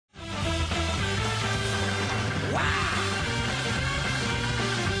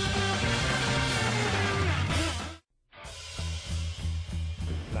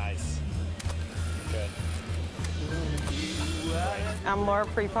Laura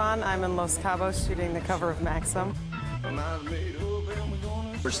Prepon. I'm in Los Cabos shooting the cover of Maxim.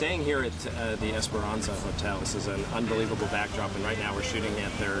 We're staying here at the Esperanza Hotel. This is an unbelievable backdrop, and right now we're shooting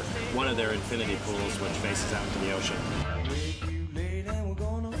at one of their infinity pools, which faces out into the ocean.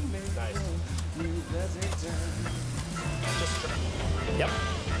 Nice. Yep.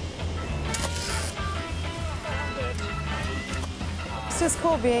 It's just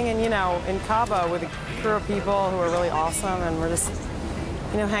cool being in Cabo with a crew of people who are really awesome, and we're just,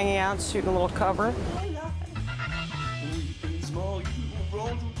 hanging out, shooting a little cover.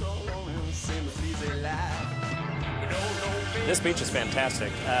 This beach is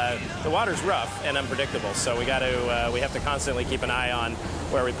fantastic. The water's rough and unpredictable, so we have to constantly keep an eye on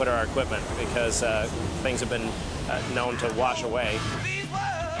where we put our equipment because things have been known to wash away.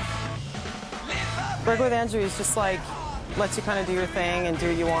 Working with Andrew is just like lets you kind of do your thing and do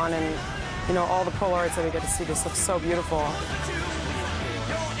what you want, and all the Polaroids that we get to see just look so beautiful.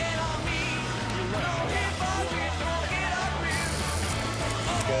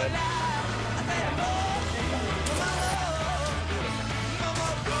 Good.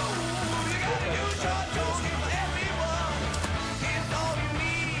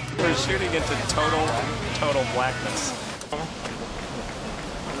 We're shooting into total blackness.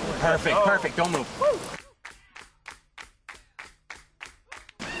 Perfect, perfect. Don't move. Woo.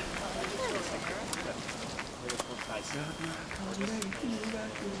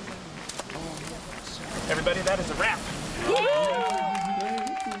 Everybody, that is a wrap.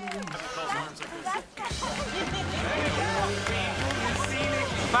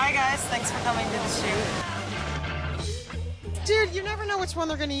 Bye, guys. Thanks for coming to the shoot. Dude, you never know which one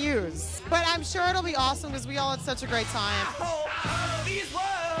they're going to use. But I'm sure it'll be awesome because we all had such a great time.